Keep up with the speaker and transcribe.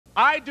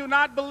I do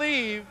not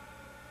believe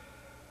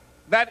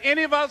that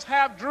any of us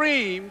have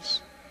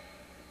dreams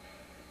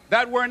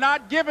that were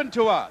not given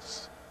to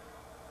us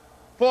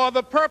for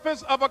the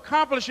purpose of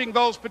accomplishing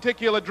those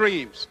particular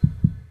dreams.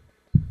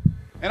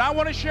 And I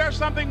want to share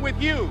something with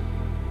you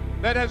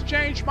that has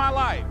changed my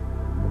life.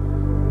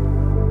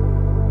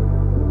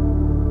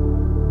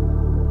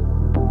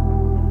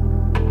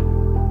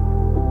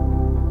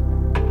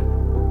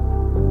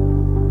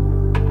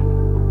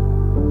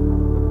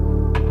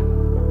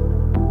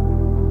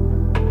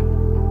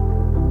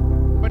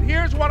 But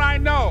here's what I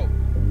know,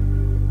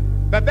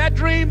 that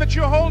dream that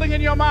you're holding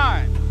in your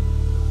mind,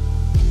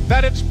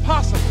 that it's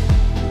possible.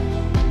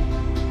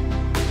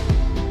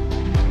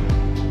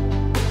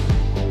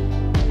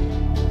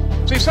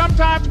 See,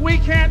 sometimes we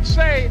can't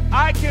say,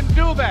 I can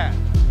do that.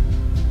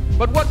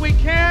 But what we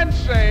can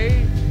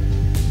say,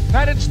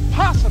 that it's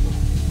possible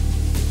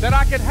that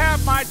I can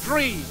have my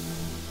dream.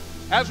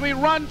 As we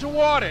run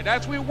toward it,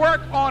 as we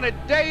work on it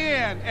day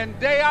in and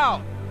day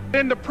out,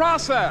 in the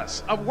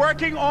process of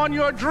working on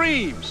your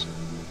dreams,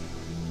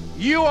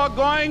 you are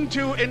going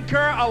to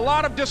incur a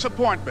lot of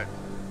disappointment,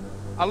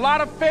 a lot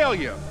of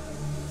failure,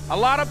 a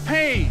lot of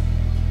pain,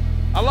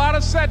 a lot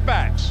of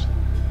setbacks,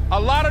 a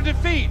lot of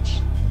defeats.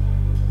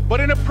 But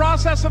in the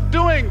process of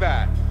doing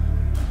that,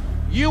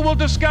 you will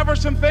discover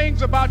some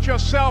things about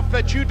yourself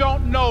that you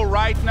don't know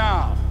right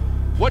now.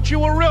 What you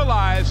will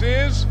realize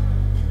is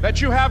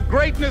that you have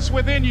greatness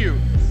within you.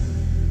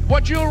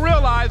 What you'll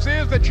realize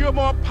is that you're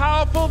more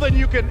powerful than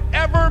you can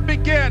ever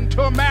begin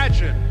to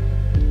imagine.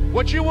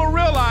 What you will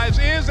realize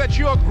is that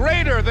you're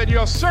greater than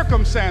your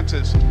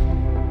circumstances.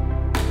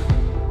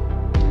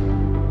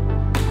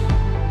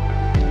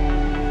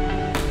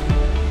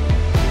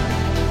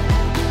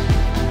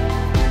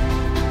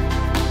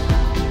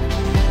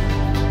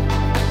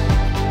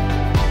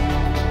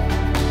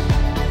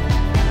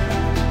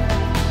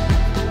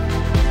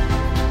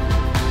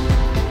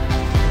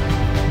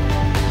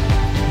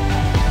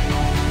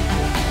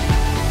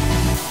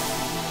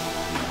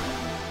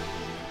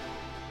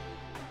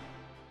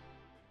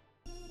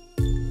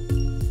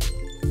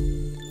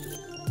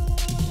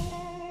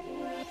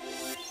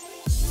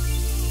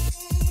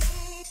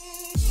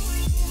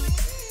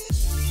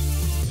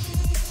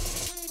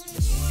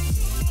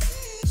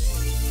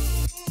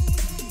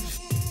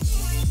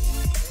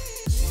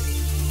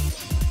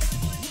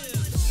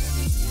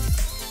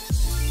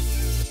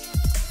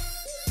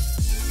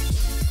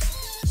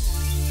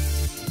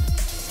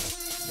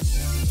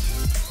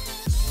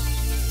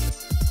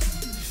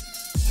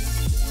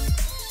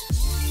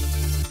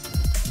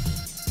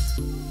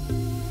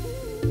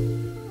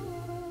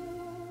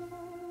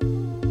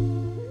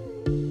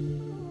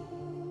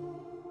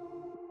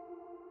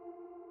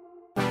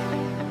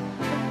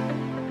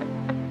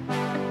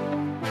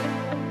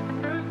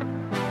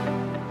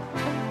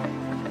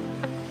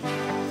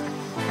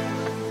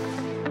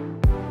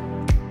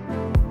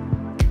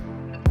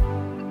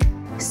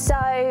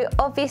 So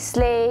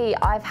obviously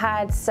I've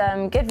had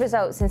some good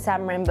results in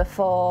San Marino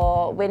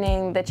before,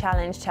 winning the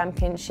Challenge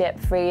Championship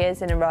 3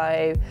 years in a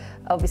row,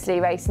 obviously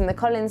racing the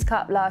Collins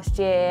Cup last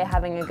year,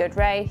 having a good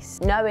race.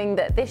 Knowing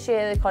that this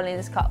year the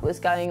Collins Cup was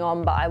going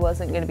on but I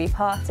wasn't going to be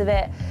part of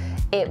it,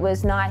 it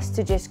was nice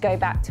to just go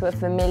back to a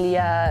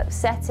familiar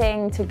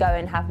setting, to go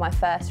and have my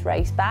first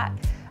race back.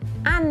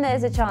 And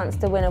there's a chance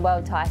to win a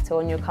world title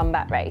on your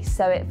comeback race.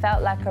 So it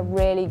felt like a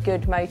really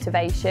good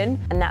motivation,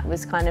 and that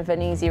was kind of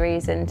an easy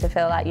reason to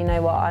feel like, you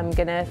know what, I'm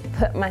gonna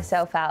put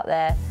myself out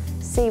there,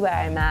 see where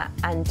I'm at,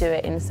 and do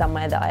it in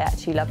somewhere that I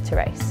actually love to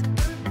race.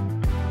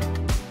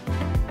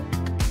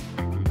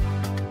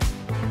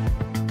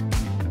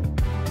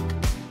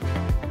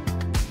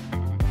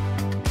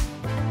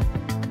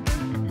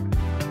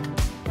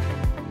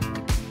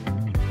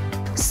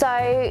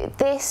 So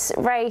this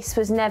race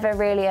was never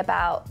really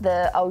about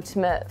the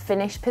ultimate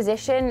finish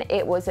position.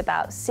 It was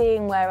about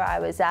seeing where I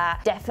was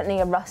at. Definitely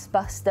a rust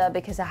buster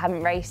because I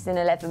haven't raced in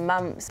 11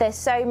 months. There's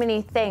so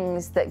many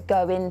things that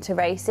go into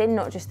racing,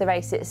 not just the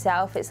race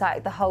itself. It's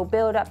like the whole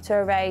build up to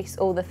a race,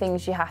 all the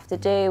things you have to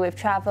do with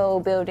travel,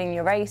 building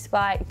your race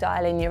bike,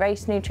 dialing your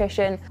race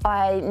nutrition.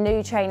 I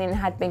knew training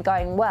had been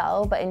going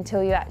well, but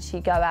until you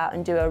actually go out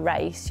and do a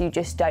race, you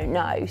just don't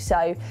know.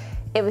 So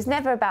it was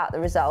never about the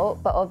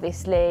result, but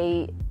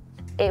obviously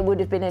it would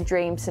have been a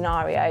dream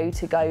scenario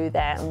to go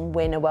there and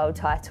win a world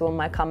title on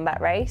my comeback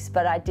race,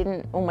 but I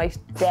didn't almost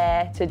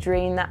dare to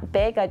dream that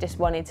big. I just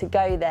wanted to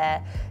go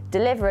there,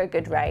 deliver a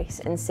good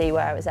race and see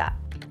where I was at.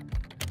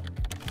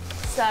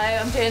 So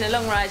I'm doing a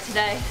long ride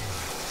today,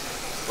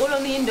 all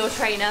on the indoor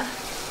trainer,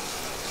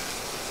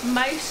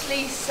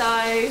 mostly so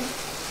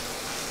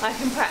I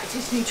can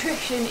practice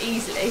nutrition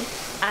easily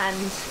and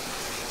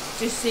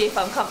just see if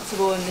I'm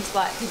comfortable in this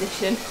bike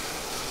position.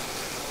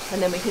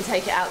 And then we can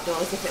take it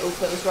outdoors if it all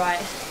feels right.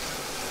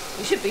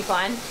 It should be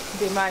fine. I've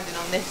been riding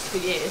on this for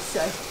years,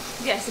 so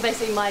yeah, so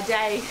basically my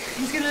day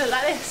is gonna look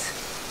like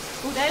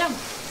this all day long.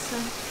 So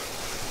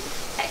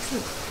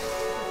excellent.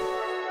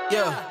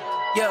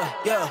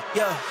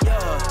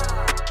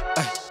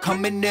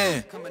 Coming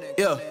in,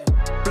 yeah,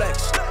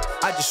 flex.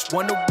 I just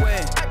wanna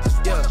win,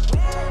 yeah.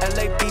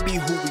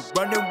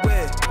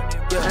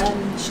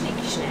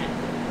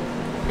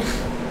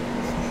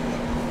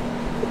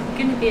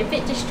 be a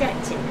bit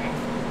distracting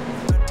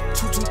there.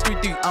 2, 2, 3,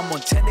 3, I'm on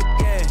 10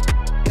 again.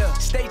 Yeah,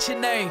 state your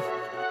name.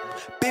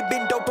 Big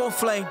been dope on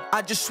flame.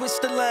 I just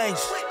switched the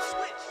lanes.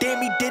 Damn,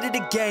 he did it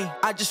again.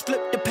 I just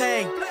flipped the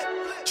pain.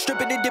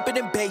 Stripping and dipping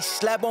in bass,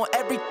 slab on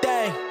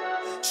everything.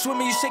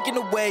 Swimming, you sinking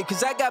away,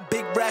 cause I got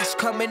big racks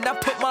coming. I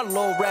put my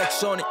low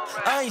racks on it.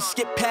 I ain't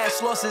skip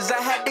past losses, I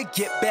had to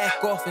get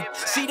back off it.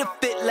 See the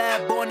fit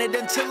lab on it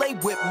until they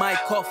whip my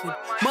coffin.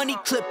 Money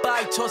clip,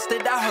 I tossed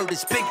it, I heard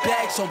it's big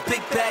bags on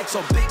big bags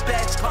on big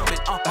bags coming,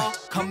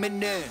 coming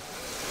in. You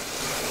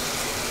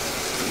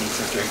need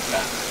to drink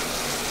that.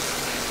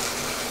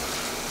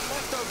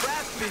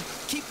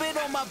 Keep it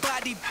on my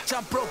body, bitch,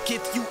 I'm broke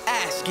if you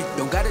asking.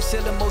 Don't gotta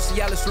sell it, most of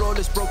y'all is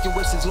flawless. Broken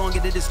whips as long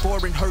as it is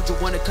foreign. Heard you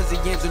want it cause the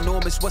yam's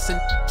enormous. What's in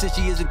since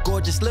she isn't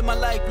gorgeous? Live my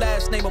life,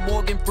 last name of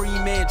Morgan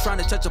Freeman. Trying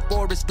to touch a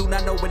forest, do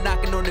not know when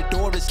knocking on the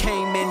door is.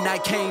 Came in, I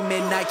came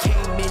in, I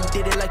came in.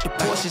 Did it like the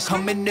Porsches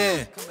coming in.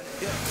 Yeah.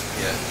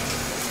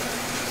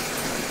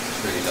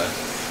 It's really low.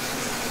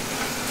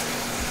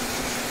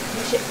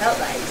 Wish it felt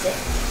that easy.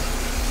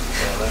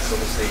 Well, that's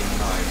obviously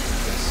nice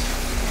because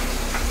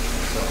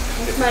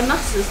It's my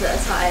muscles that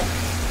are tired.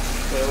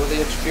 well,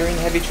 if you're in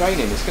heavy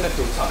training, it's going to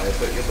feel tired,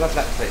 but your blood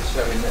lactate's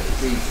showing that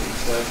it's easy.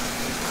 So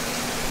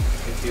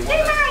if you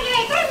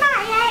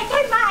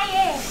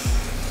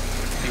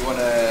want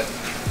to,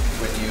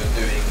 when you're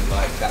doing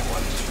like that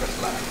one, just press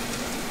lap.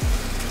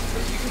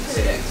 But you can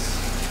see it's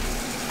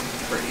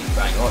pretty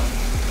bang on.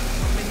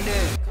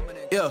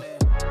 Yeah,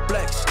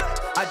 flex.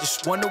 I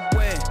just wanna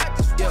win.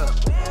 Yeah,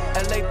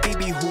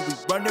 LABB, who we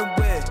running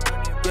with?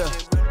 Yeah.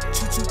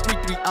 2, 2,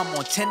 3, 3, I'm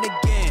on 10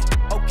 again.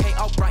 Okay,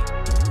 alright.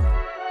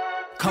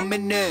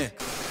 Coming in.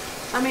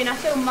 I mean, I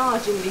feel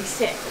marginally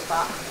sick,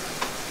 but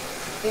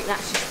I think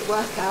that's just the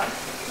workout.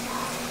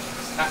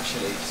 It's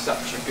actually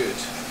such a good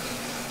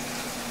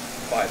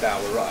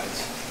 5-hour ride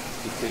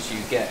because you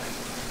get,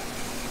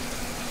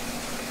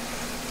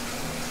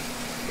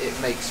 it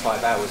makes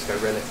 5 hours go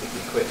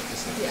relatively quick,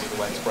 doesn't it? Yeah.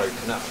 The way it's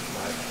broken up.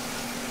 Like,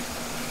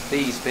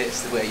 these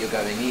bits where you're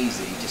going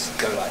easy, just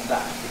go like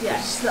that.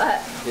 Yes,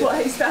 like, what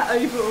is that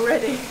over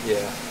already?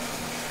 Yeah.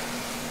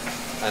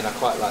 And I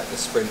quite like the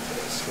sprint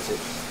bits because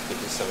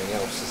it's something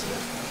else, isn't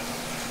it?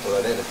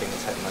 Although they're the thing that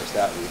take the most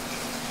out of you.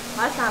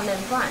 I found them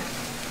fine.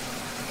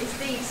 It's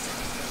these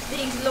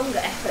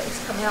longer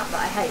efforts coming up that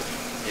I hate.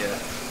 Yeah.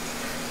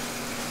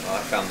 Well,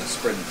 I found the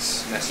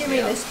sprints messing Do you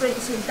me mean up. the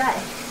sprints all day?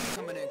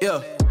 Yeah,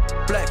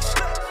 flex.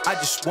 I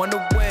just wanna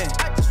win.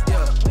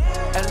 Yeah,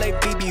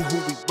 LABB, who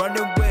we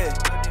running with?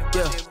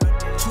 Yeah,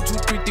 2, 2,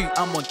 3, 3,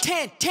 I'm on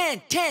 10,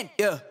 10, 10.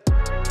 Yeah.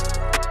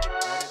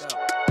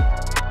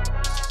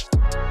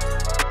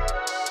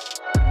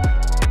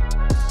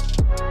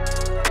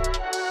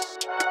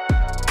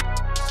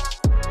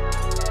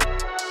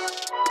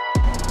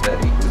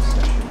 Very good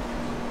session.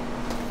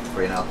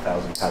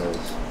 3,500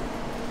 calories.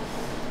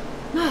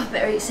 Oh,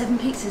 better eat 7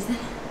 pizzas then.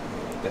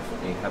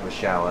 Definitely have a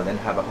shower, then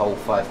have a whole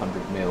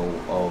 500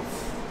 ml of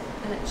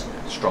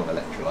Electrolyte. strong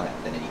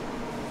electrolyte, then eat.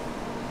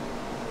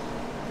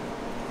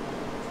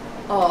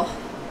 Oh,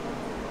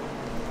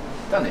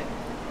 Done it.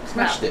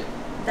 Smashed it.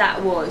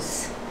 that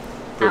was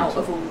out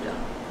of order.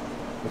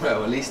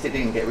 Well, at least it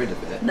didn't get rid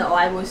of it. No,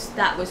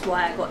 that was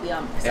why I got the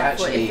because I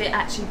thought if it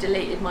actually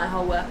deleted my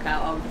whole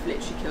workout, I would have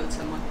literally killed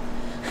someone.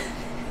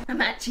 I'm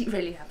actually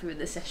really happy with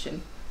the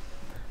session.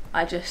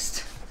 I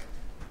just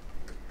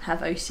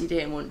have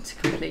OCD and want to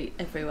complete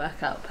every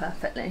workout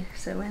perfectly.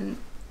 So when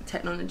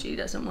technology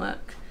doesn't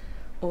work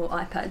or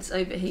iPads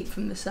overheat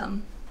from the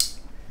sun,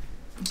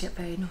 I get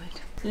very annoyed.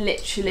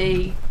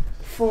 Literally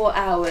 4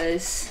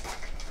 hours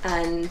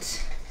and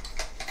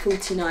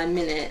 49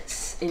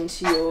 minutes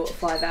into your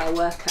 5-hour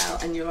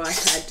workout and your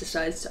iPad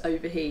decides to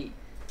overheat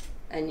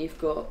and you've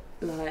got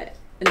like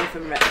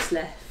 11 reps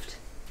left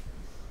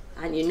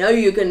and you know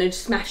you're going to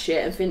smash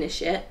it and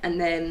finish it, and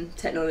then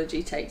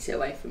technology takes it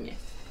away from you.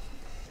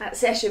 That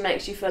session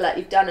makes you feel like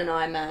you've done an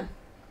Ironman,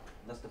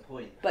 That's the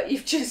point. but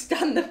you've just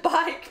done the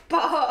bike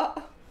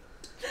part.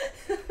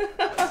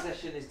 That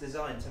session is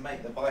designed to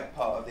make the bike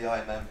part of the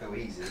Ironman feel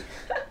easy.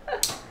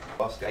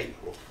 Ask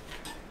April.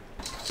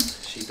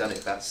 She's done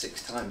it about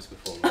 6 times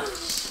before.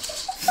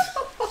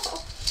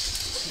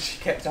 She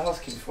kept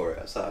asking for it.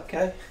 I was like,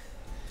 okay,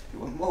 you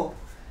want more?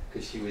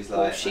 Because she was like,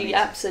 Well, she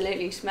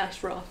absolutely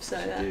smashed Roth, so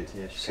She did,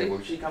 yeah. She said, well,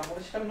 what did she come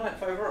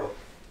 9th overall?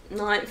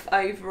 9th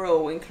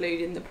overall,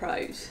 including the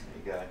pros.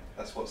 There you go.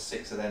 That's what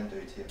 6 of them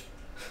do to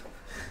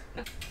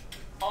you.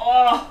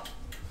 Oh!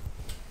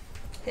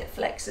 Hit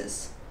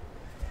flexors.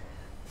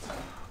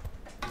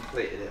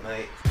 Completed it,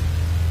 mate.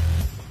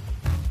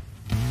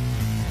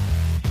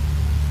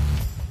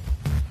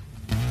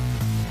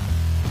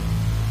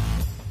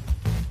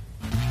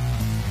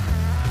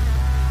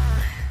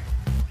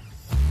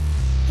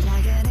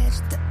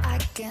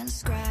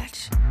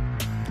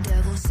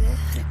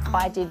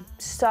 I did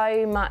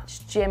so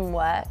much gym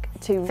work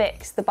to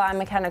fix the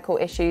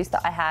biomechanical issues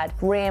that I had,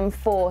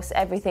 reinforce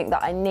everything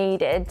that I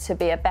needed to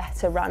be a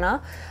better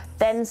runner.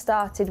 Then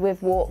started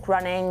with walk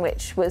running,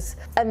 which was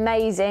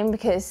amazing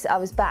because I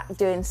was back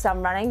doing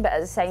some running, but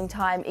at the same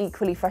time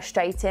equally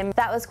frustrating.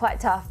 That was quite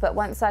tough, but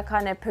once I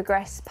kind of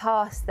progressed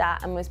past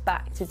that and was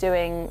back to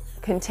doing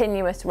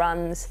continuous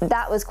runs,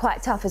 that was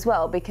quite tough as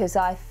well because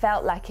I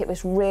felt like it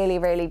was really,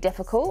 really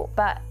difficult,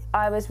 but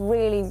I was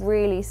really,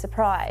 really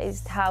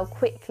surprised how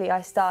quickly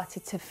I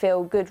started to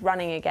feel good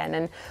running again.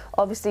 And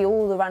obviously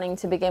all the running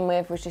to begin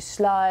with was just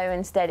slow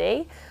and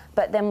steady.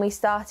 But then we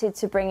started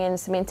to bring in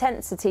some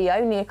intensity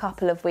only a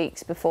couple of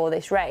weeks before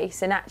this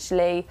race, and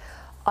actually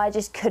I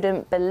just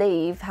couldn't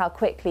believe how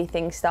quickly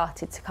things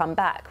started to come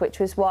back, which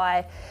was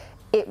why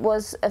it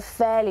was a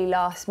fairly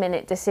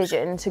last-minute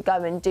decision to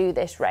go and do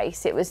this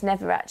race. It was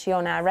never actually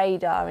on our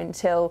radar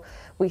until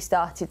we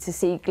started to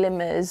see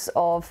glimmers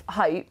of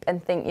hope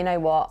and think, you know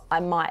what,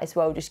 I might as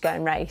well just go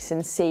and race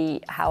and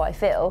see how I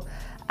feel.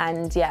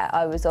 And yeah,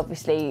 I was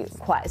obviously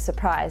quite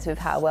surprised with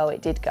how well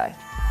it did go.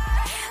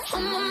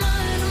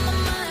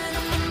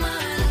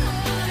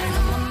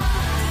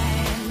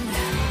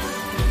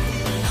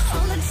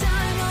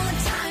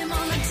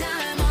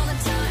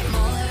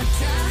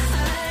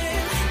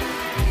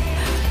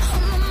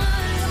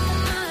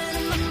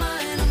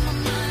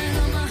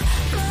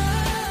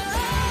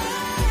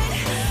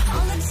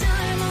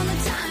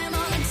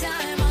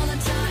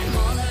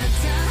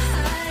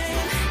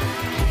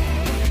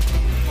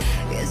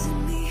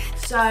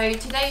 So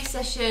today's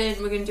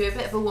session we're going to do a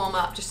bit of a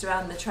warm-up just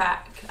around the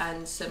track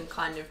and some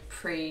kind of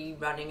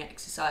pre-running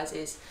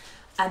exercises,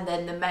 and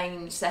then the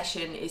main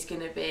session is going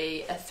to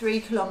be a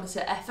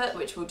 3-kilometre effort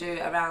which we'll do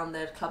around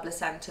the Club La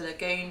Santa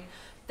Lagoon.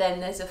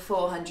 Then there's a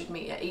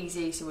 400-metre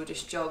easy, so we'll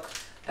just jog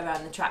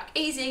around the track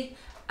easy,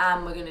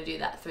 and we're going to do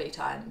that 3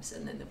 times,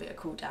 and then there'll be a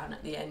cool down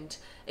at the end.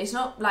 It's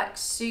not like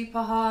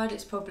super hard,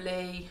 it's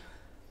probably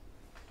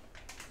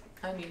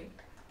only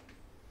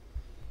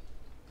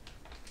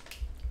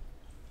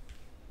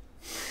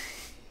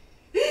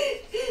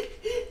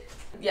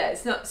yeah,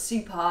 it's not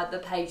super hard. The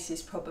pace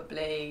is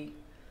probably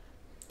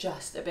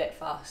just a bit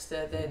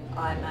faster than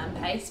Ironman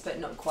pace, but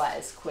not quite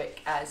as quick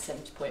as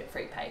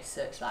 70.3 pace,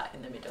 so it's like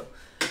in the middle.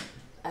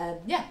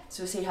 Yeah,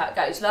 so we'll see how it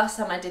goes. Last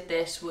time I did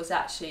this was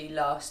actually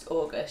last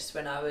August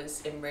when I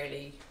was in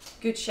really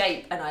good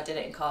shape and I did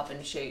it in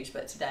carbon shoes,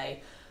 but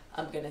today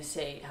I'm going to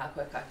see how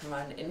quick I can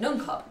run in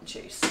non-carbon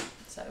shoes.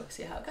 So we'll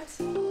see how it goes.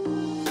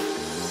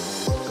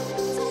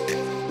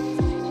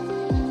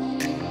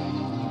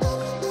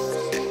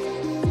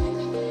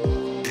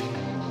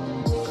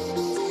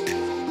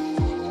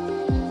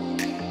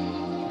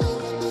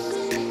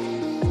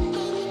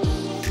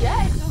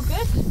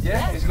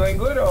 Yeah, it's going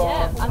good, or?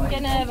 Yeah, I'm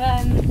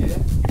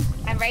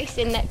I'm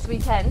racing next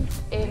weekend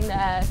in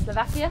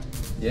Slovakia.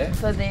 Yeah.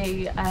 For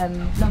the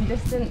long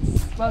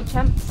distance world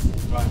champs.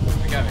 Right,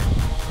 we're going.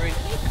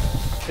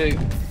 3, 2,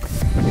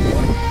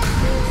 1.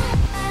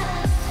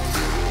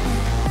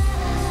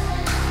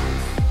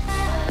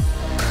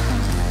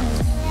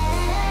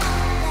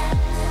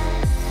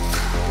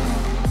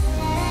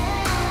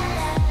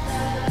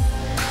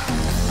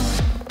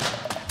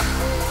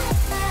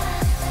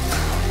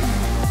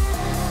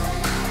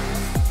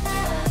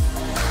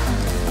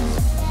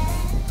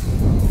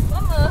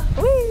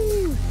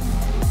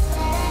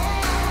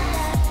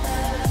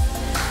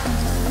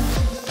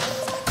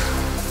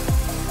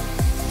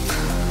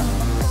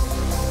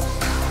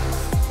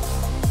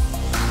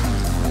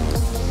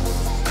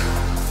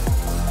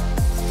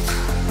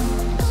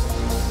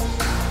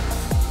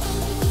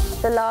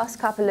 The last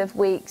couple of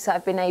weeks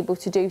I've been able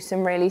to do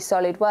some really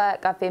solid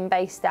work. I've been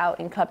based out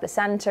in Club La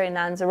Santa in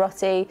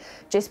Lanzarote,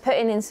 just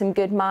putting in some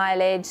good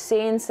mileage,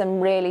 seeing some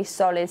really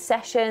solid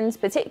sessions,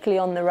 particularly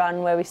on the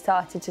run where we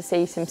started to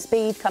see some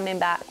speed coming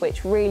back,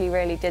 which really,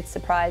 really did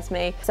surprise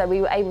me. So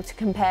we were able to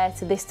compare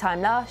to this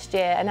time last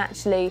year, and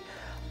actually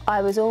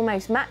I was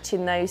almost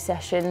matching those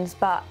sessions,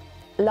 but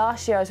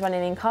last year I was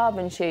running in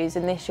carbon shoes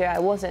and this year I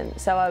wasn't.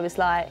 So I was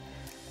like,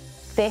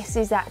 this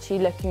is actually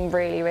looking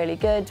really, really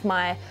good.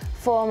 My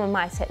form and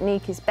my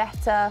technique is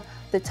better,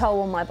 the toll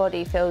on my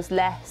body feels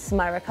less,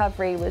 my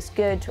recovery was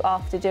good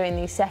after doing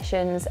these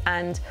sessions,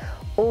 and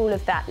all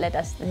of that led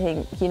us to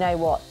think, you know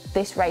what,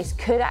 this race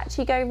could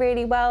actually go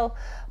really well,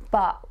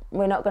 but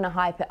we're not going to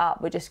hype it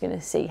up, we're just going to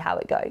see how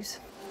it goes.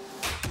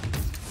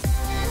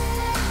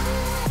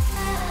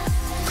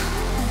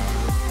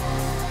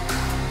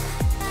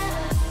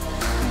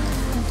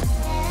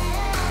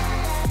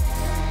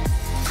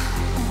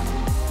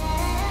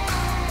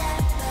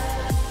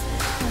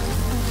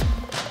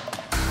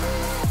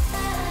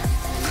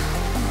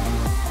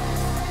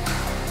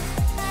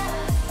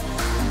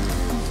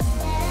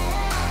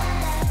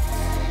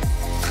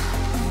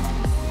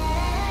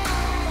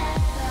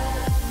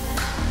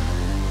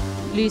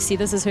 Lucy,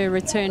 this is her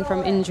return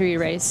from injury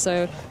race,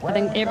 so I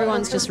think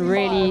everyone's just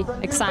really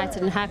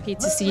excited and happy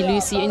to see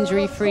Lucy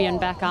injury-free and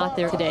back out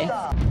there today.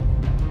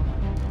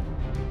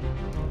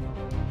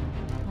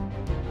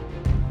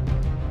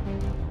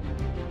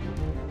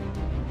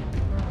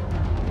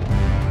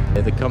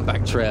 The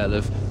comeback trail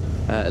of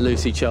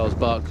Lucy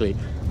Charles-Barclay.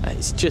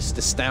 It's just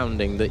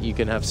astounding that you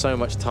can have so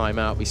much time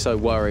out, be so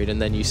worried, and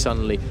then you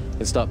suddenly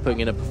can start putting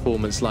in a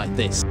performance like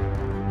this.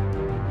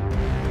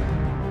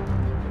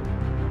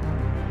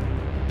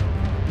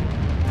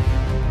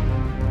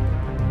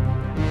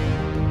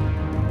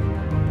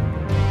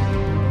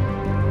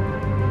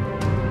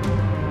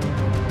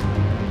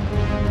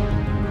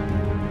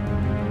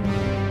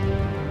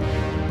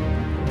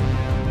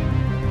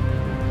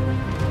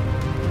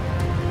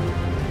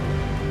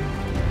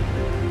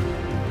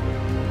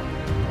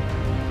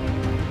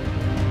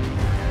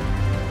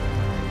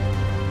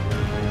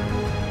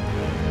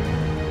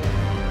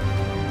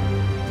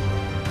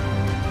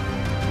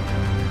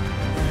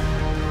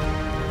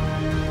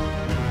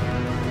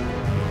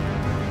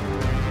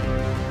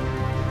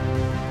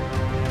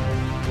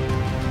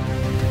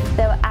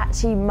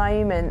 Actually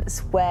moments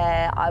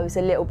where I was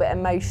a little bit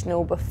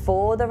emotional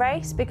before the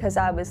race, because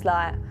I was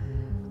like,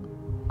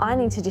 I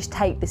need to just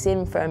take this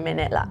in for a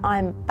minute. Like,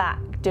 I'm back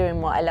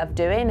doing what I love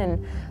doing.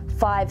 And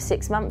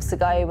 5-6 months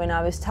ago, when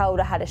I was told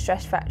I had a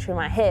stress fracture in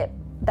my hip,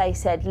 they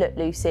said, look,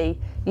 Lucy,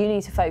 you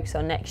need to focus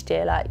on next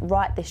year, like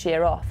write this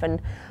year off.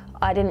 And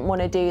I didn't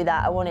want to do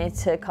that. I wanted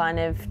to kind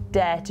of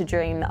dare to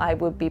dream that I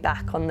would be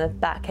back on the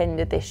back end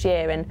of this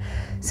year. And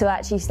so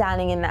actually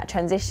standing in that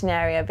transition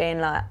area, being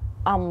like,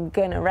 I'm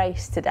gonna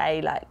race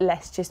today, like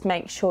let's just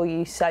make sure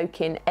you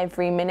soak in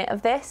every minute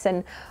of this.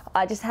 And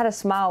I just had a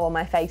smile on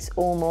my face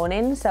all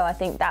morning, so I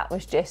think that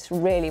was just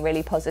really,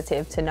 really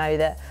positive to know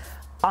that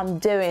I'm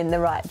doing the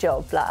right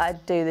job, like I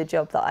do the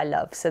job that I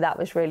love, so that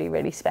was really,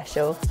 really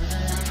special.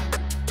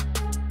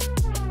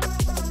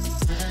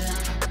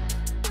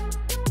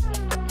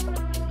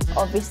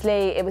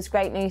 Obviously, it was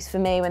great news for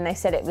me when they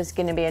said it was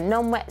going to be a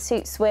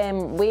non-wetsuit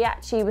swim. We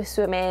actually were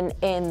swimming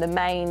in the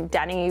main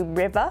Danube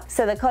River.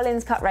 So the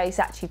Collins Cup race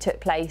actually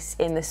took place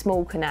in the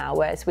small canal,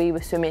 whereas we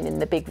were swimming in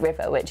the big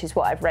river, which is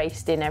what I've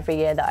raced in every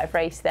year that I've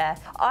raced there.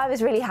 I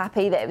was really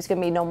happy that it was going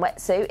to be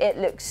non-wetsuit. It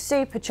looked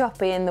super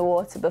choppy in the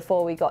water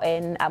before we got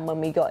in, and when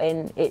we got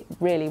in, it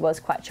really was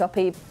quite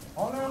choppy.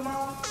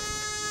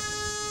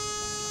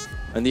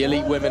 And the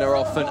elite women are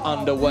off and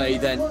underway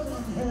then,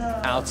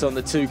 out on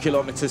the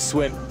 2-kilometre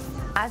swim.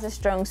 As a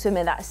strong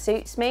swimmer, that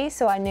suits me,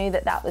 so I knew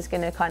that that was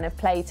going to kind of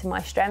play to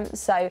my strengths.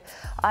 So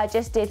I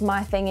just did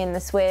my thing in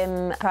the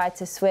swim, tried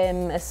to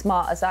swim as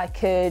smart as I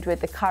could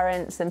with the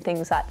currents and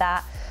things like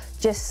that.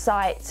 Just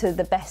sight to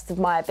the best of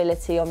my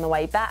ability on the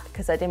way back,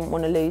 because I didn't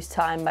want to lose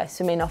time by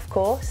swimming off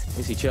course.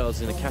 Izzy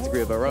Charles in a category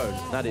of her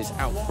own, that is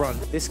out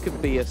front. This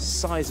could be a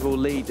sizable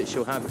lead that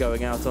she'll have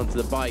going out onto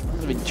the bike.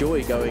 I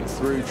enjoy going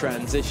through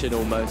transition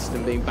almost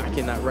and being back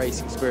in that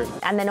racing spirit.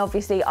 And then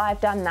obviously I've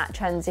done that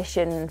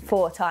transition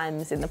 4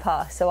 times in the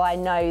past, so I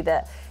know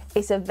that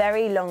it's a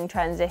very long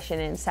transition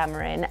in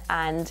Samarin,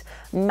 and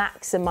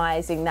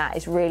maximising that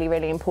is really,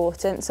 really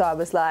important. So I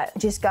was like,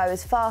 just go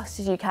as fast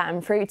as you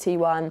can through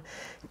T1,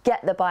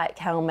 get the bike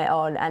helmet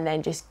on, and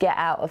then just get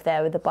out of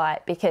there with the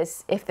bike,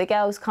 because if the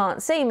girls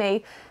can't see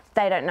me,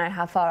 they don't know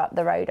how far up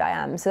the road I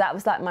am. So that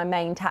was like my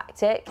main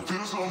tactic.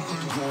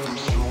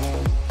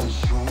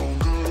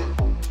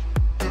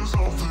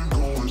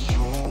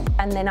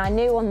 And then I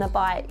knew on the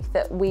bike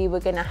that we were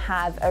going to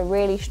have a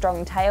really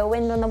strong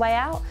tailwind on the way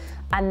out,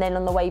 and then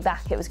on the way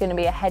back it was going to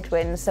be a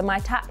headwind. So my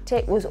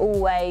tactic was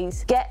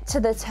always get to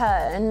the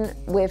turn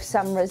with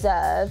some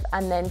reserve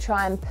and then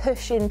try and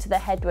push into the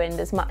headwind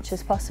as much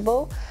as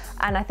possible.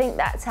 And I think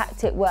that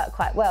tactic worked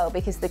quite well,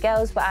 because the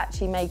girls were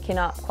actually making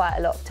up quite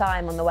a lot of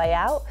time on the way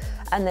out,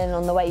 and then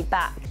on the way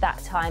back that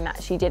time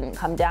actually didn't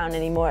come down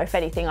anymore. If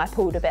anything, I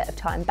pulled a bit of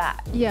time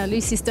back. Yeah,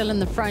 Lucy's still in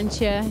the front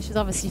here. She's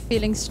obviously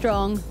feeling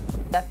strong.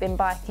 I've been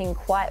biking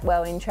quite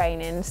well in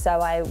training, so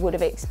I would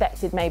have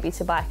expected maybe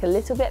to bike a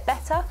little bit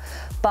better,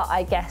 but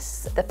I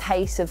guess the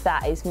pace of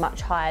that is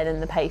much higher than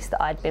the pace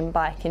that I'd been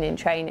biking in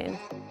training.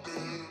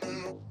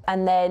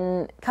 And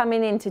then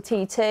coming into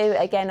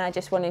T2, again, I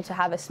just wanted to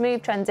have a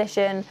smooth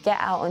transition, get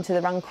out onto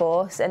the run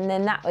course, and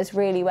then that was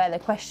really where the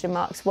question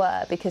marks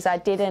were, because I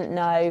didn't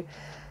know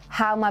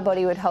how my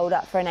body would hold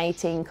up for an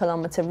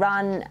 18-kilometre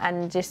run,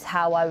 and just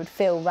how I would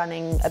feel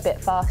running a bit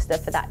faster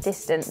for that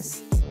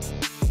distance.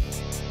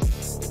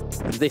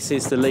 And this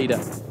is the leader,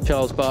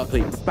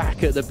 Charles-Barclay,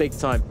 back at the big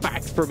time,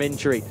 back from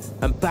injury,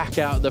 and back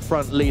out at the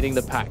front leading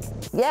the pack.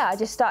 Yeah, I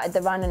just started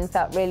the run and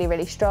felt really,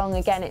 really strong.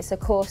 Again, it's a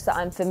course that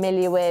I'm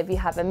familiar with. You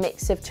have a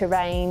mix of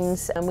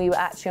terrains, and we were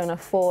actually on a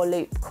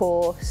 4-loop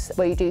course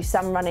where you do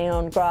some running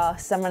on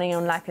grass, some running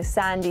on like a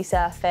sandy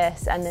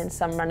surface, and then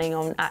some running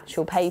on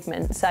actual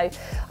pavement. So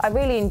I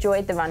really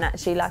enjoyed the run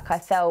actually. Like, I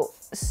felt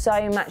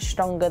so much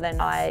stronger than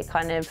I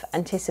kind of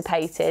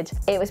anticipated.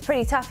 It was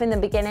pretty tough in the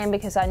beginning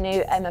because I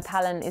knew Emma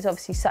Pallant is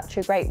obviously such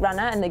a great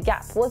runner, and the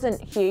gap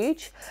wasn't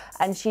huge,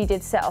 and she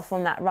did set off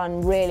on that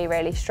run really,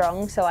 really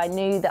strong. So I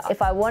knew that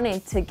if I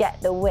wanted to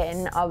get the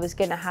win, I was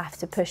going to have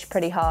to push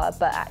pretty hard,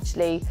 but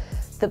actually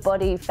The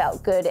body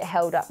felt good, it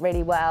held up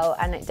really well,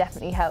 and it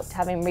definitely helped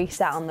having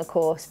Reece out on the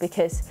course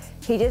because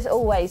he just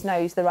always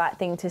knows the right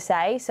thing to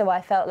say. So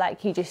I felt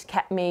like he just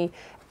kept me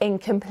in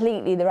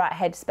completely the right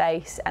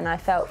headspace, and I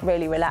felt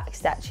really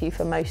relaxed actually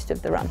for most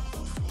of the run.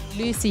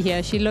 Lucy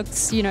here, she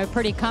looks, you know,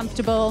 pretty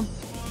comfortable.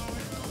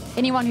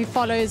 Anyone who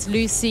follows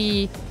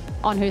Lucy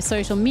on her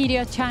social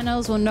media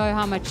channels will know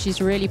how much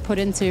she's really put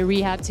into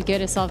rehab to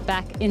get herself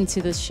back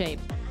into this shape.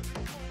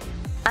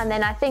 And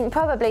then I think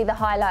probably the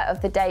highlight of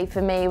the day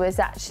for me was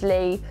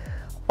actually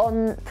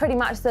on pretty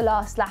much the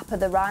last lap of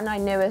the run. I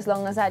knew as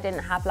long as I didn't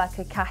have like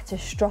a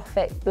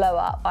catastrophic blow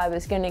up, I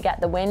was going to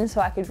get the win,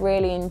 so I could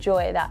really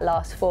enjoy that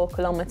last 4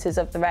 kilometers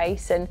of the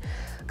race. And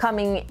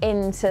coming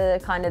into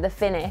kind of the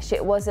finish,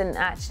 it wasn't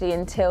actually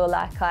until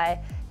like I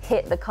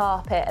hit the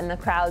carpet and the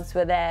crowds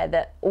were there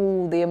that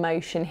all the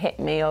emotion hit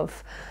me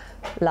of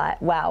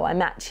like, wow, I'm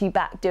actually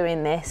back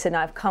doing this, and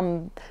I've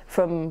come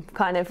from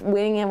kind of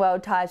winning a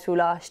world title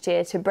last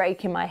year to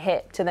breaking my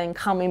hip to then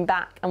coming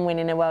back and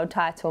winning a world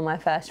title on my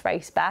first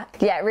race back.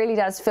 Yeah, it really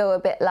does feel a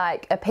bit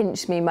like a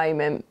pinch me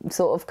moment,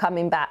 sort of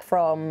coming back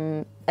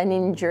from an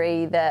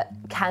injury that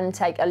can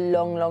take a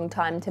long, long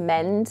time to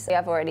mend.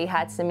 I've already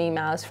had some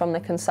emails from the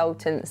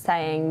consultants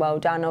saying well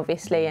done,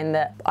 obviously, and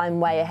that I'm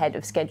way ahead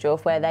of schedule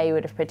of where they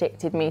would have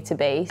predicted me to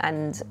be.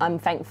 And I'm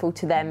thankful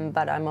to them,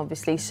 but I'm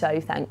obviously so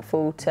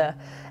thankful to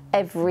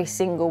every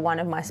single one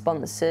of my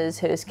sponsors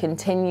who has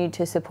continued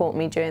to support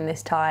me during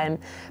this time,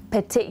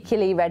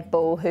 particularly Red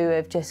Bull, who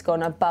have just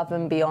gone above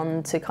and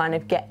beyond to kind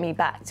of get me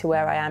back to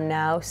where I am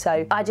now.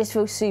 So I just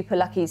feel super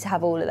lucky to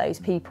have all of those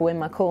people in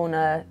my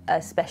corner,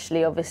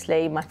 especially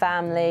obviously my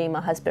family, my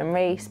husband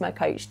Reece, my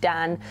coach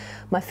Dan,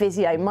 my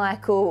physio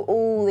Michael,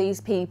 all these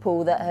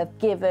people that have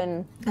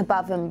given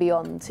above and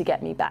beyond to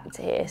get me back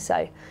to here.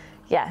 So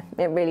yeah,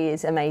 it really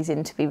is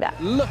amazing to be back.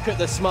 Look at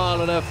the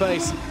smile on her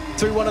face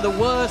through one of the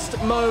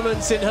worst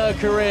moments in her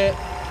career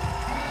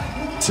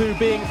to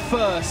being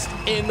first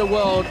in the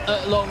world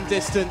at long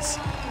distance.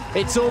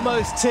 It's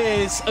almost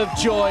tears of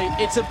joy.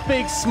 It's a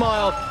big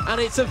smile, and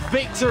it's a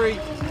victory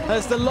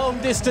as the long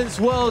distance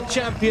world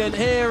champion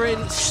here in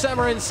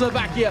Samarin,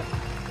 Slovakia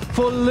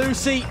for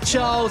Lucy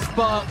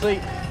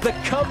Charles-Barclay. The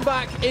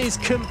comeback is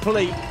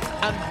complete,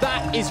 and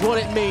that is what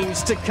it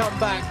means to come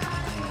back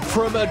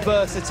from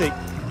adversity.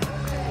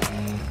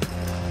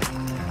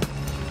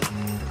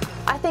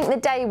 I think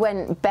the day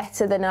went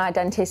better than I'd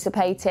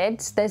anticipated.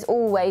 There's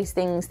always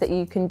things that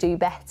you can do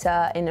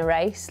better in a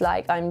race.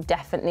 Like, I'm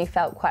definitely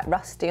felt quite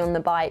rusty on the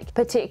bike,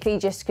 particularly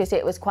just because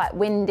it was quite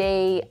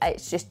windy.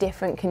 It's just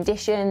different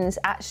conditions.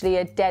 Actually,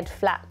 a dead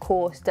flat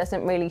course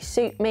doesn't really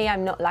suit me.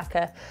 I'm not like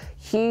a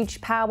huge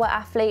power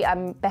athlete.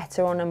 I'm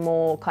better on a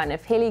more kind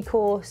of hilly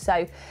course.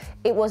 So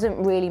it wasn't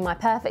really my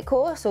perfect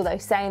course, although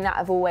saying that,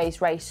 I've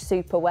always raced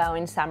super well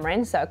in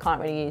Samarin, so I can't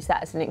really use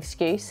that as an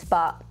excuse.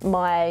 But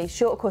my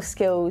short course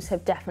skills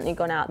have definitely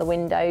gone out the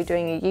window.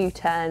 Doing a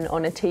U-turn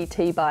on a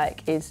TT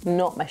bike is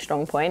not my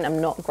strong point.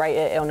 I'm not great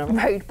at it on a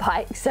road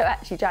bike, so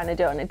actually trying to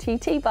do it on a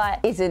TT bike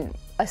isn't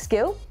a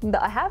skill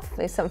that I have.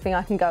 It's something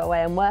I can go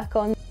away and work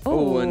on.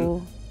 Oh,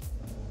 and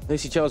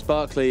Lucy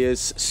Charles-Barclay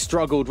has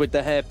struggled with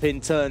the hairpin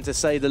turn, to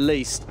say the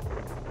least,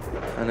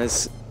 and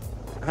has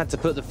had to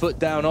put the foot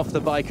down off the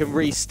bike and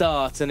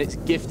restart, and it's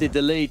gifted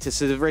the lead to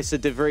Sarissa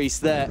de Vries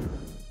there.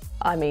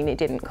 I mean, it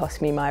didn't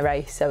cost me my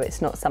race, so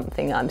it's not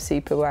something I'm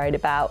super worried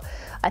about.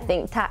 I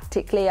think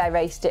tactically I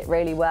raced it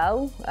really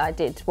well. I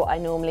did what I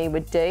normally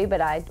would do,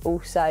 but I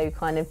also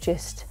kind of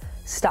just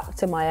stuck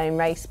to my own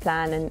race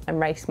plan and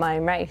raced my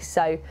own race.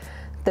 So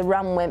the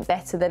run went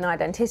better than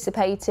I'd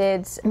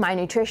anticipated. My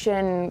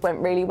nutrition went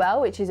really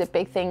well, which is a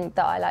big thing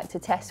that I like to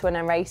test when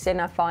I'm racing.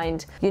 I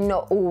find you're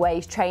not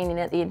always training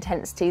at the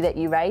intensity that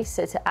you race,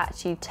 so to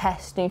actually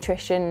test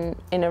nutrition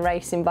in a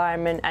race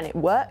environment and it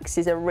works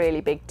is a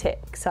really big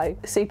tick. So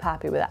super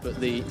happy with that. But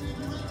the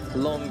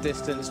long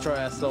distance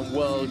triathlon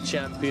world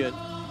champion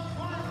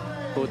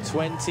for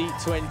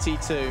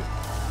 2022,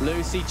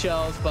 Lucy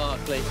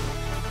Charles-Barclay.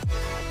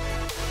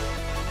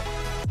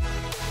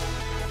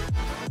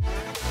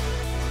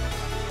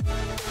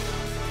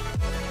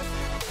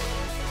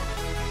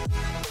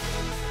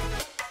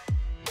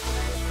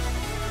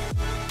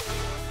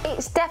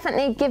 It's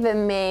definitely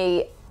given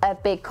me a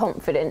big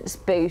confidence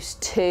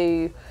boost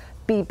to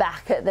be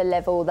back at the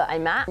level that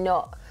I'm at.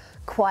 Not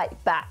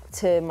quite back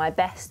to my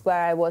best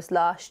where I was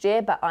last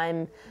year, but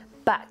I'm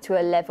back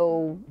to a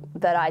level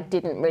that I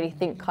didn't really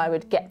think I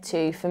would get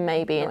to for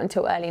maybe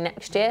until early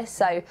next year.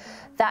 So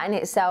that in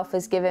itself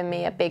has given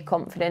me a big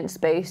confidence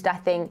boost. I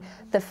think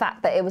the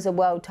fact that it was a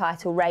world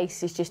title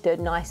race is just a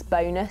nice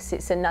bonus.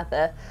 It's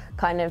another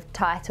kind of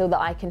title that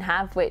I can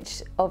have,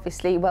 which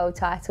obviously world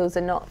titles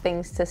are not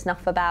things to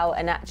snuff about,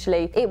 and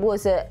actually it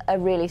was a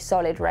really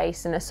solid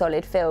race and a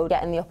solid field.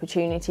 Getting the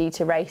opportunity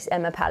to race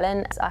Emma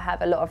Pallant, I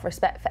have a lot of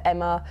respect for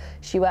Emma.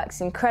 She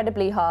works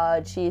incredibly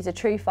hard. She is a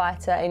true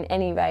fighter in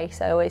any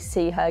race. I always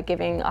see her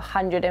giving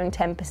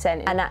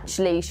 110%, and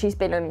actually she's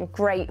been in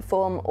great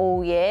form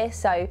all year.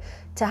 So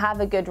to have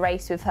a good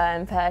race with her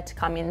and for her to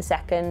come in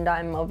second,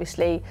 I'm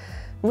obviously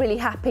really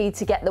happy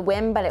to get the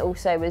win, but it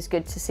also was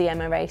good to see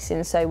Emma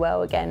racing so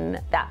well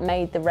again. That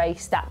made the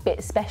race that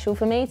bit special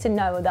for me, to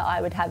know that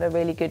I would have a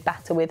really good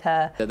battle with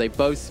her. They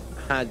both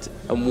had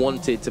and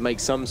wanted to make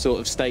some sort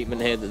of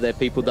statement here that they're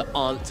people that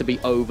aren't to be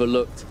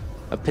overlooked,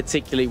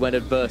 particularly when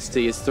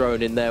adversity is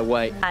thrown in their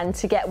way. And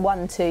to get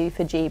 1-2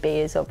 for GB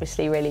is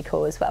obviously really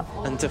cool as well.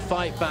 And to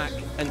fight back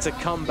and to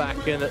come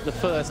back, and at the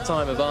first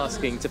time of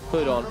asking, to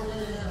put on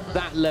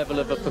that level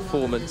of a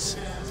performance.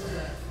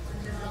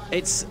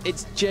 It's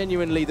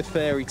genuinely the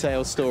fairy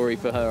tale story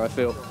for her, I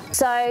feel.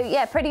 So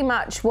yeah, pretty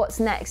much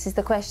what's next is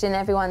the question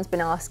everyone's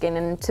been asking,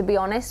 and to be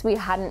honest, we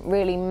hadn't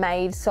really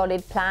made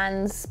solid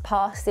plans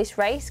past this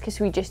race because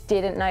we just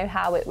didn't know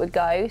how it would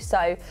go.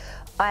 So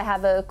I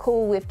have a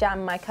call with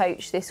Dan, my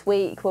coach, this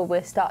week where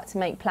we'll start to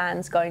make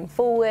plans going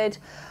forward.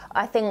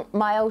 I think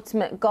my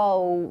ultimate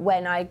goal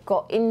when I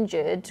got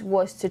injured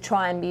was to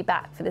try and be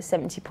back for the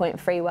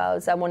 70.3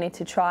 Worlds. I wanted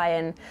to try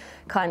and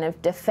kind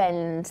of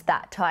defend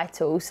that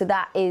title. So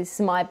that is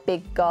my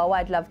big goal.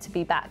 I'd love to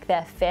be back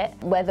there fit.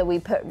 Whether we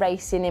put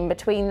racing in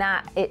between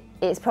that,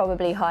 it's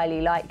probably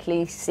highly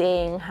likely,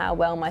 seeing how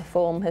well my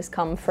form has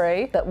come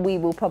through, but we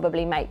will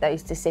probably make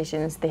those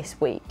decisions this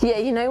week. Yeah,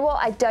 you know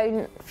what? I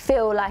don't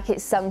feel like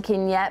it's sunk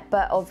in yet,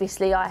 but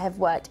obviously I have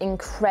worked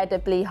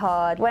incredibly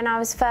hard. When I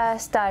was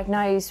first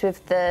diagnosed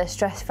with the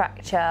stress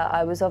fracture,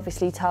 I was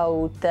obviously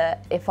told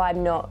that if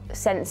I'm not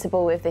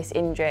sensible with this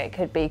injury, it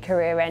could be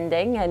career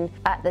ending. And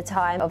at the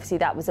time, obviously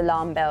that was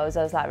alarm bells.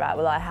 I was like, right,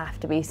 well, I have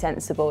to be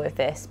sensible with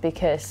this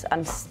because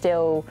I'm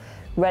still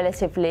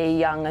relatively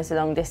young as a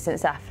long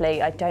distance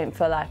athlete. I don't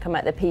feel like I'm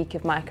at the peak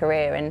of my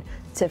career, and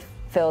to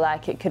feel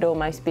like it could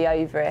almost be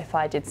over if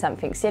I did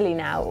something silly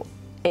now,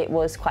 it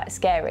was quite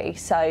scary.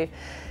 So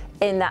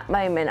in that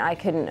moment, I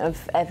couldn't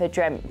have ever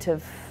dreamt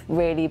of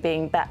really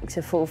being back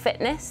to full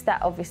fitness.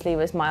 That obviously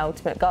was my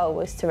ultimate goal,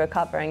 was to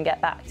recover and get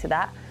back to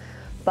that.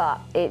 But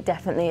it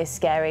definitely is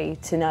scary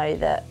to know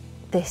that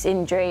this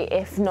injury,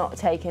 if not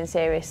taken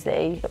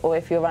seriously, or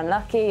if you're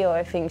unlucky, or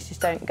if things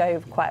just don't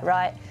go quite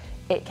right,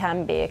 it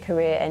can be a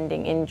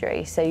career-ending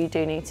injury, so you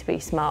do need to be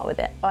smart with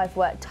it. I've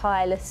worked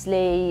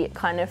tirelessly,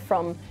 kind of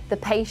from the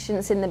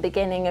patience in the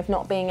beginning of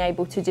not being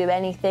able to do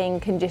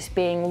anything and just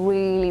being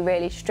really,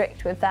 really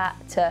strict with that,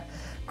 to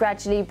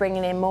gradually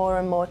bringing in more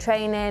and more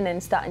training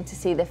and starting to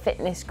see the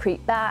fitness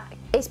creep back.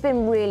 It's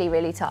been really,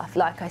 really tough.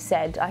 Like I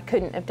said, I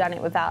couldn't have done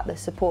it without the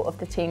support of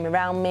the team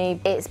around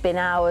me. It's been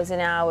hours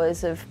and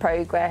hours of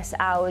progress,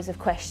 hours of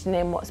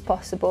questioning what's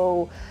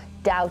possible,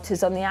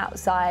 doubters on the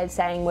outside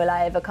saying, will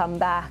I ever come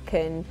back,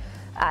 and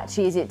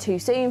actually is it too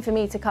soon for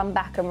me to come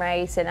back and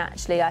race? And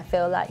actually I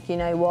feel like, you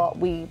know what,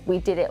 we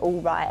did it all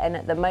right, and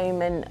at the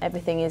moment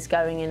everything is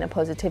going in a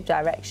positive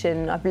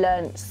direction. I've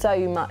learned so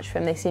much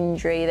from this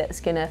injury that's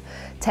going to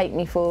take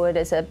me forward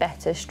as a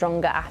better,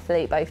 stronger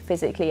athlete, both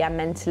physically and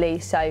mentally.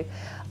 So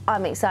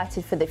I'm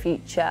excited for the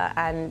future,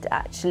 and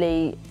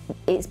actually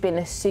it's been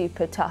a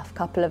super tough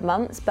couple of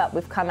months, but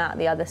we've come out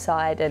the other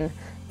side and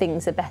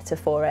things are better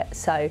for it.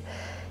 So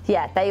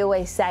yeah, they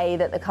always say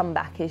that the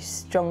comeback is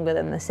stronger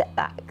than the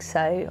setback,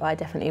 so I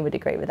definitely would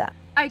agree with that.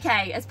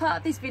 Okay, as part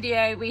of this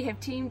video, we have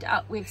teamed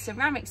up with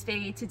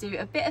Ceramicspeed to do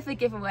a bit of a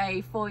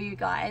giveaway for you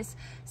guys.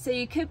 So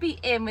you could be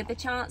in with the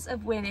chance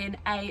of winning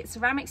a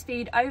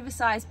Ceramicspeed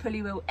oversized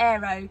pulley wheel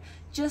aero,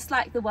 just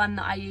like the one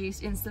that I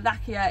used in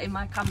Slovakia in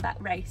my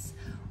comeback race.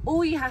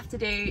 All you have to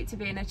do to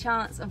be in a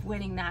chance of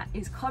winning that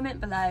is comment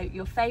below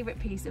your favourite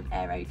piece of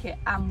aero kit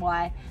and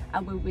why,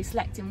 and we'll be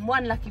selecting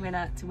one lucky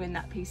winner to win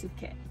that piece of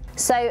kit.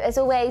 So as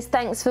always,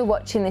 thanks for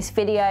watching this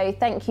video.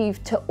 Thank you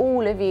to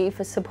all of you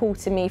for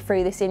supporting me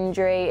through this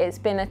injury. It's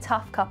been a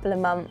tough couple of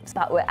months,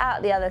 but we're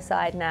out the other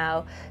side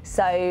now.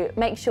 So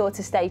make sure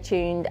to stay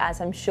tuned,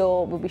 as I'm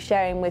sure we'll be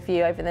sharing with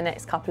you over the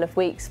next couple of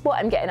weeks what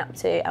I'm getting up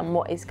to and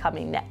what is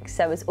coming next.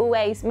 So as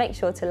always, make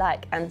sure to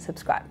like and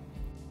subscribe.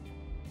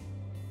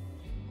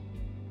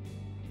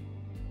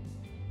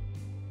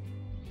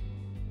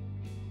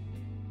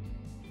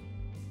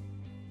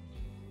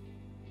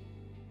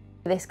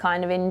 This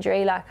kind of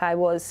injury, like I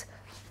was